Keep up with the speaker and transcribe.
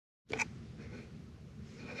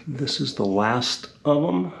This is the last of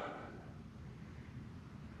them.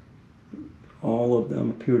 All of them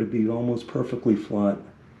appear to be almost perfectly flat,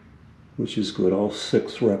 which is good. All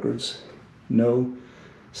 6 records. No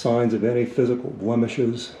signs of any physical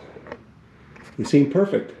blemishes. They seem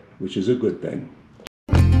perfect, which is a good thing.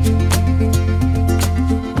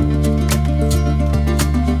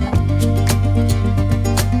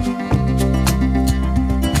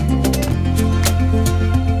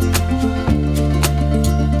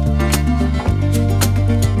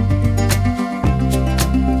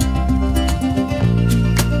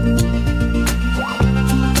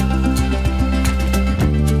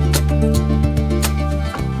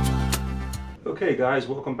 Okay guys,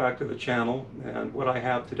 welcome back to the channel, and what I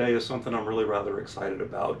have today is something I'm really rather excited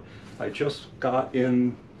about. I just got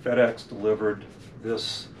in FedEx delivered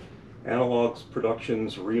this Analogue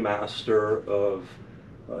Productions remaster of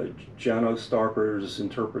Janos Starker's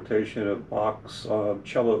interpretation of Bach's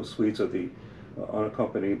cello suites, of the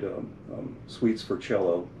unaccompanied suites for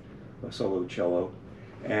cello, solo cello.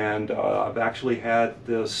 And I've actually had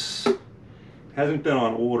this, hasn't been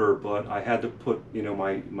on order, but I had to put, you know,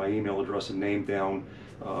 my email address and name down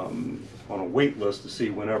on a wait list to see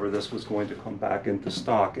whenever this was going to come back into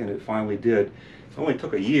stock, and it finally did. It only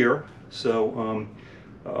took a year, so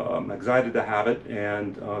I'm excited to have it,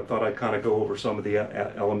 and thought I'd kind of go over some of the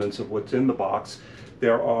elements of what's in the box.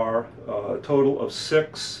 There are a total of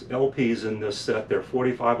 6 LPs in this set. They're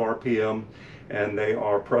 45 RPM, and they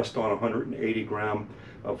are pressed on 180 gram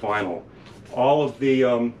of vinyl. All of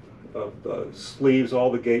the sleeves, all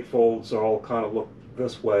the gatefolds all kind of look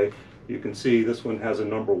this way. You can see this one has a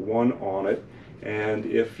number 1 on it, and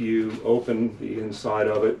if you open the inside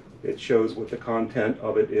of it, it shows what the content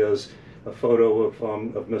of it is. A photo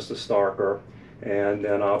of Mr. Starker, and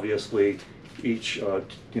then obviously each,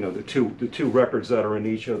 you know, the two records that are in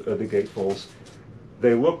each of the gatefolds.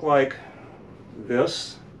 They look like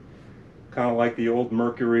this, kind of like the old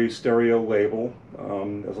Mercury stereo label.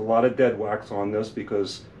 There's a lot of dead wax on this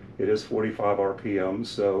because it is 45 RPM,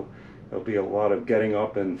 so there'll be a lot of getting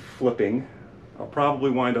up and flipping. I'll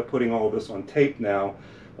probably wind up putting all of this on tape now,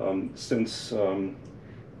 since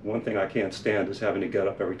one thing I can't stand is having to get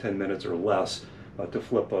up every 10 minutes or less to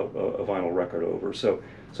flip a vinyl record over. So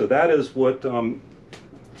that is what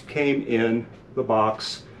came in the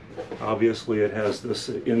box. Obviously it has this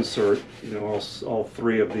insert, you know, all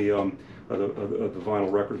 3 of the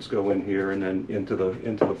vinyl records go in here and then into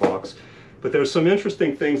the box. But there's some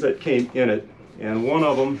interesting things that came in it, and one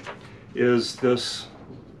of them is this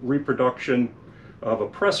reproduction of a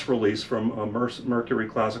press release from Mercury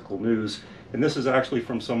Classical News, and this is actually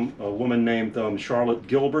from a woman named Charlotte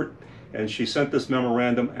Gilbert, and she sent this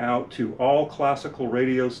memorandum out to all classical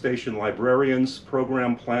radio station librarians,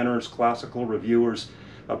 program planners, classical reviewers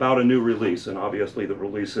about a new release. And obviously the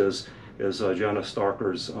release is Janos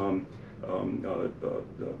Starker's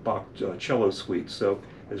Bach Cello Suites. So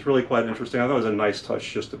it's really quite interesting. I thought it was a nice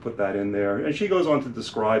touch just to put that in there. And she goes on to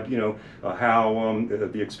describe, you know, how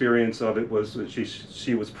the experience of it was.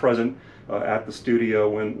 She was present at the studio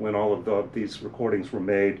when all of these recordings were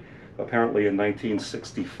made, apparently in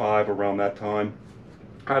 1965, around that time.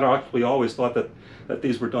 I'd actually always thought that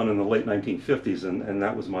these were done in the late 1950s, and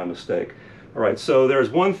that was my mistake. All right, so there's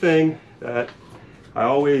one thing that I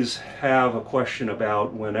always have a question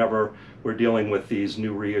about whenever we're dealing with these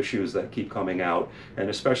new reissues that keep coming out, and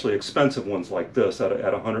especially expensive ones like this at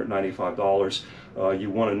 $195. You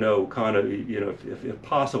want to know, kind of, you know, if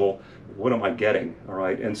possible, what am I getting? All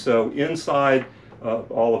right, and so inside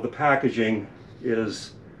all of the packaging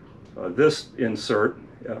is this insert,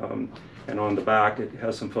 and on the back it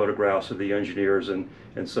has some photographs of the engineers and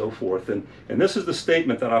so forth. And this is the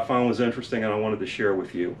statement that I found was interesting and I wanted to share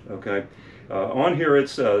with you. Okay. On here it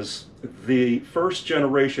says, the first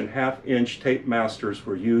generation half-inch tape masters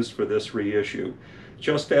were used for this reissue.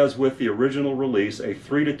 Just as with the original release, a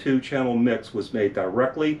 3-to-2 channel mix was made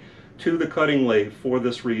directly to the cutting lathe for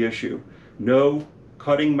this reissue. No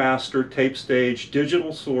cutting master, tape stage,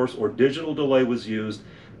 digital source, or digital delay was used.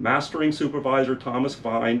 Mastering supervisor Thomas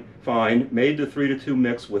Fine made the 3-to-2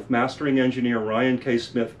 mix with mastering engineer Ryan K.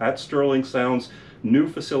 Smith at Sterling Sound's new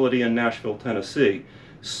facility in Nashville, Tennessee.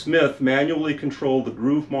 Smith manually controlled the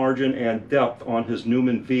groove margin and depth on his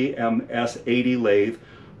Neumann VMS-80 lathe,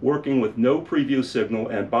 working with no preview signal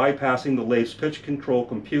and bypassing the lathe's pitch control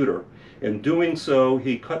computer. In doing so,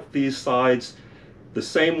 he cut these sides the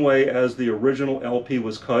same way as the original LP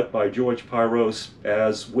was cut by George Pyros.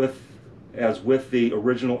 As with the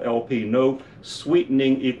original LP, no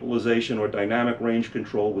sweetening, equalization, or dynamic range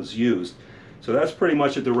control was used. So that's pretty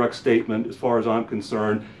much a direct statement, as far as I'm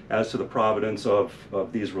concerned, as to the provenance of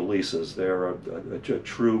these releases. They're a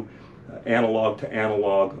true analog to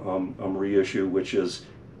analog reissue, which is,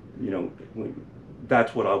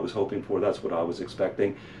 that's what I was hoping for, that's what I was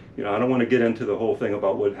expecting. I don't want to get into the whole thing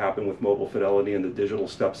about what happened with Mobile Fidelity and the digital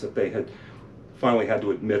steps that they had finally had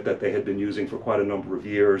to admit that they had been using for quite a number of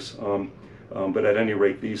years. But at any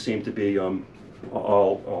rate, these seem to be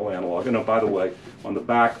all analog. And by the way, on the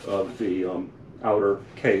back of the outer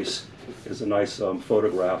case is a nice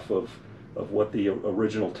photograph of what the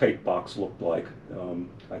original tape box looked like,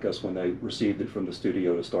 I guess when they received it from the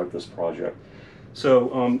studio to start this project.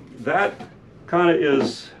 So that kind of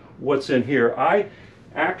is what's in here. I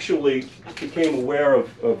actually became aware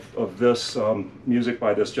of this music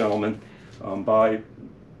by this gentleman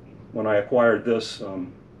when I acquired this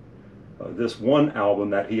this one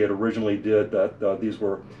album that he had originally did. That these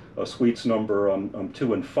were suites number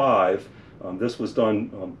 2 and 5. This was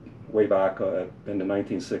done way back in the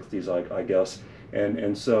 1960s, I guess,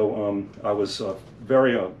 and so I was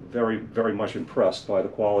very much impressed by the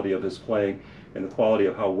quality of his playing and the quality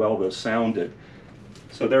of how well this sounded.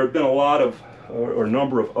 So there have been a lot of or a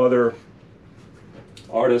number of other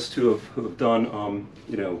artists who have done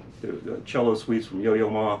the cello suites from Yo-Yo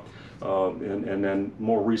Ma. And then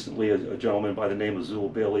more recently, a gentleman by the name of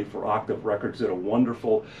Zul Bailey for Octave Records did a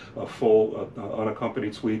wonderful full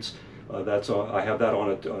unaccompanied suites. I have that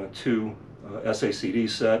on a 2 SACD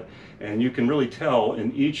set, and you can really tell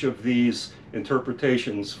in each of these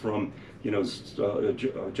interpretations from Janos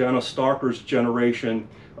Starker's generation,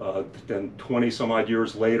 then 20 some odd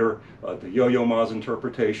years later, the Yo-Yo Ma's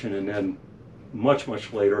interpretation, and then much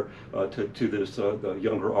later to this the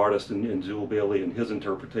younger artist in Zul Bailey and his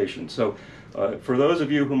interpretation. So for those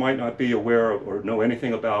of you who might not be aware of, or know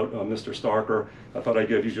anything about Mr. Starker, I thought I'd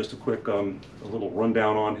give you just a quick a little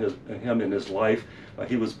rundown on him and his life.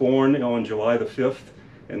 He was born on July the 5th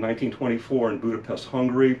in 1924 in Budapest,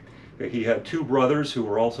 Hungary. He had 2 brothers who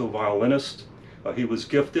were also violinists. He was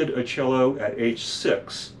gifted a cello at age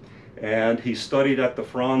 6, and he studied at the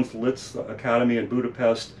Franz Liszt Academy in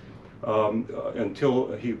Budapest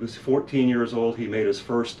until he was 14 years old. He made his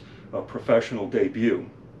first professional debut.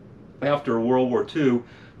 After World War II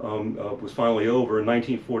was finally over, in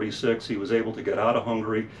 1946 he was able to get out of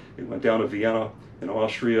Hungary. He went down to Vienna in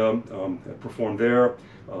Austria, performed there,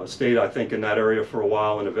 stayed I think in that area for a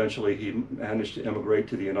while, and eventually he managed to immigrate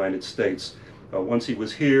to the United States. Once he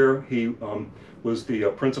was here, he was the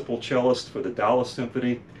principal cellist for the Dallas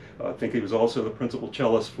Symphony. I think he was also the principal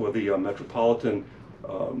cellist for the Metropolitan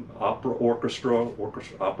Opera Orchestra,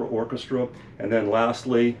 and then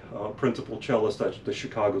lastly, principal cellist at the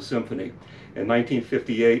Chicago Symphony. In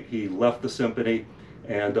 1958, he left the symphony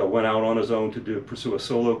and went out on his own to pursue a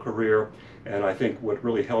solo career. And I think what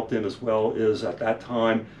really helped him as well is at that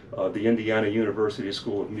time, the Indiana University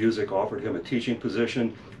School of Music offered him a teaching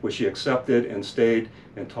position, which he accepted and stayed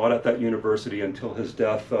and taught at that university until his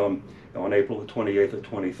death on April the 28th of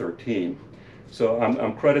 2013. So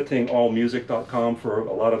I'm crediting allmusic.com for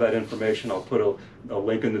a lot of that information. I'll put a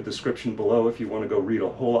link in the description below if you want to go read a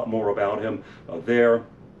whole lot more about him there.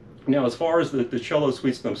 Now, as far as the cello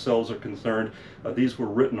suites themselves are concerned, these were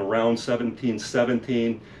written around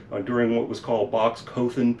 1717 during what was called Bach's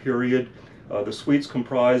Cothen period. The suites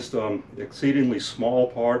comprised exceedingly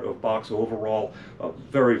small part of Bach's overall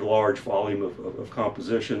very large volume of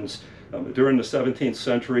compositions. During the 17th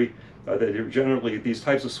century, these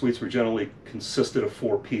types of suites were generally consisted of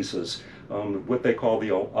 4 pieces. What they call the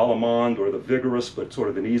allemande, or the vigorous but sort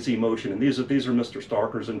of an easy motion, and these are Mr.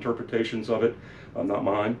 Starker's interpretations of it, not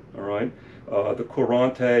mine. All right, the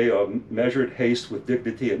courante, measured haste with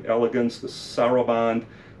dignity and elegance, the sarabande,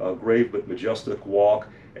 grave but majestic walk,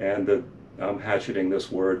 and the I'm hatcheting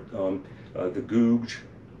this word, the gouge,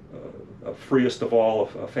 freest of all,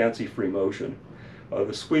 a fancy-free motion.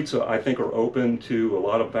 The suites, I think, are open to a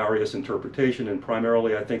lot of various interpretation, and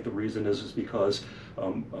primarily I think the reason is because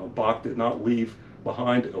Bach did not leave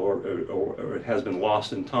behind, or it has been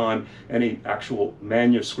lost in time, any actual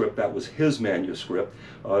manuscript that was his manuscript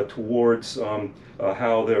towards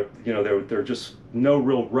how there are just no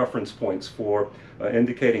real reference points for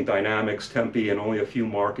indicating dynamics, tempi, and only a few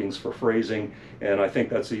markings for phrasing. And I think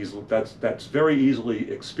that's very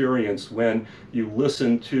easily experienced when you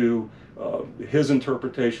listen to his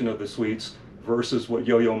interpretation of the suites versus what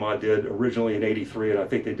Yo-Yo Ma did originally in '83, and I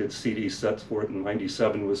think they did CD sets for it in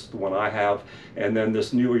 '97 was the one I have, and then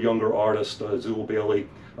this newer, younger artist, Zul Bailey,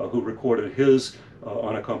 who recorded his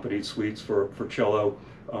unaccompanied suites for cello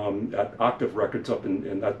at Octave Records up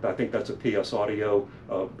in that, I think that's a PS Audio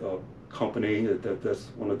company. That's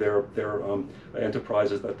one of their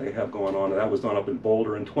enterprises that they have going on, and that was done up in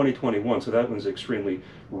Boulder in 2021, so that one's extremely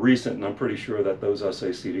recent, and I'm pretty sure that those SA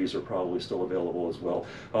CDs are probably still available as well.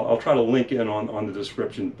 I'll try to link in on the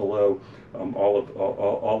description below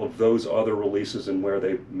all of those other releases and where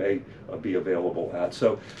they may be available at.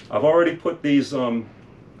 So I've already put these on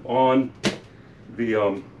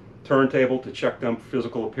the turntable to check them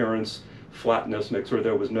physical appearance, flatness, make sure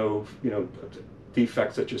there was no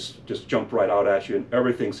defects that just jumped right out at you, and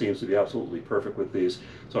everything seems to be absolutely perfect with these,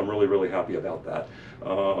 so I'm really happy about that.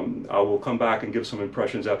 I will come back and give some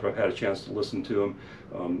impressions after I've had a chance to listen to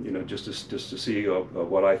them, just to see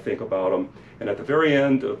what I think about them. And at the very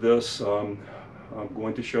end of this, I'm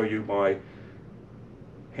going to show you my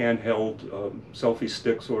handheld selfie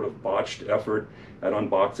stick sort of botched effort at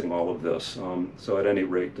unboxing all of this. So at any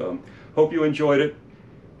rate, hope you enjoyed it.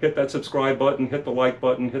 Hit that subscribe button, hit the like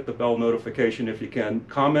button, hit the bell notification if you can.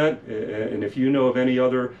 Comment, and if you know of any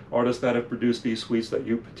other artists that have produced these suites that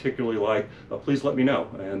you particularly like, please let me know,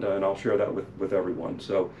 and I'll share that with everyone.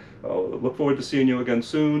 So look forward to seeing you again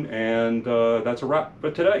soon, and that's a wrap for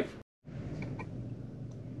today.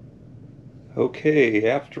 Okay,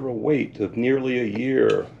 after a wait of nearly a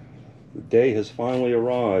year, the day has finally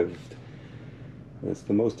arrived. It's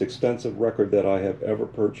the most expensive record that I have ever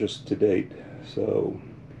purchased to date. So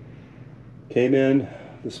came in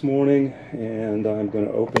this morning, and I'm going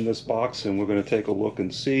to open this box and we're going to take a look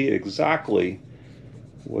and see exactly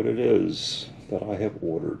what it is that I have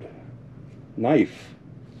ordered. Knife.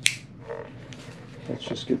 Let's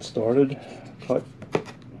just get started. Cut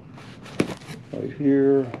right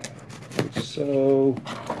here, like so.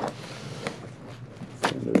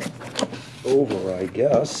 Turn it over, I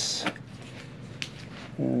guess,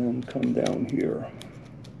 and come down here.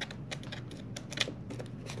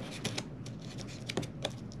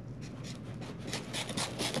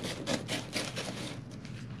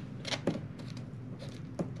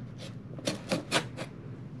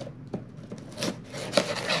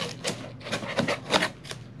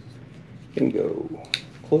 Bingo.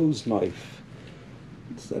 Closed knife.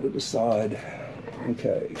 Set it aside.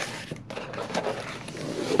 Okay.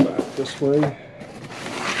 Go back this way.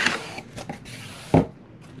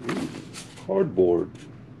 Cardboard.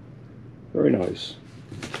 Very nice.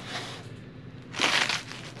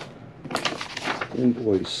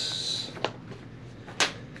 Invoice.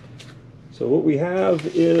 So what we have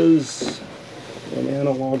is an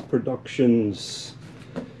Analogue Productions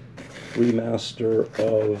remaster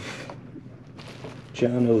of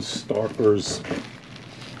Janos Starker's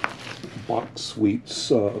Bach Suites,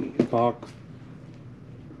 Bach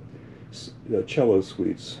Cello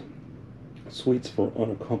Suites, Suites for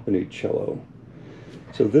unaccompanied cello.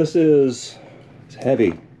 So this is, it's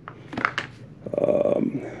heavy,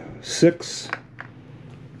 six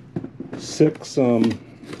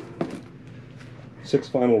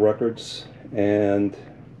final records, and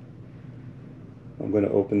I'm going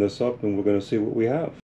to open this up and we're going to see what we have.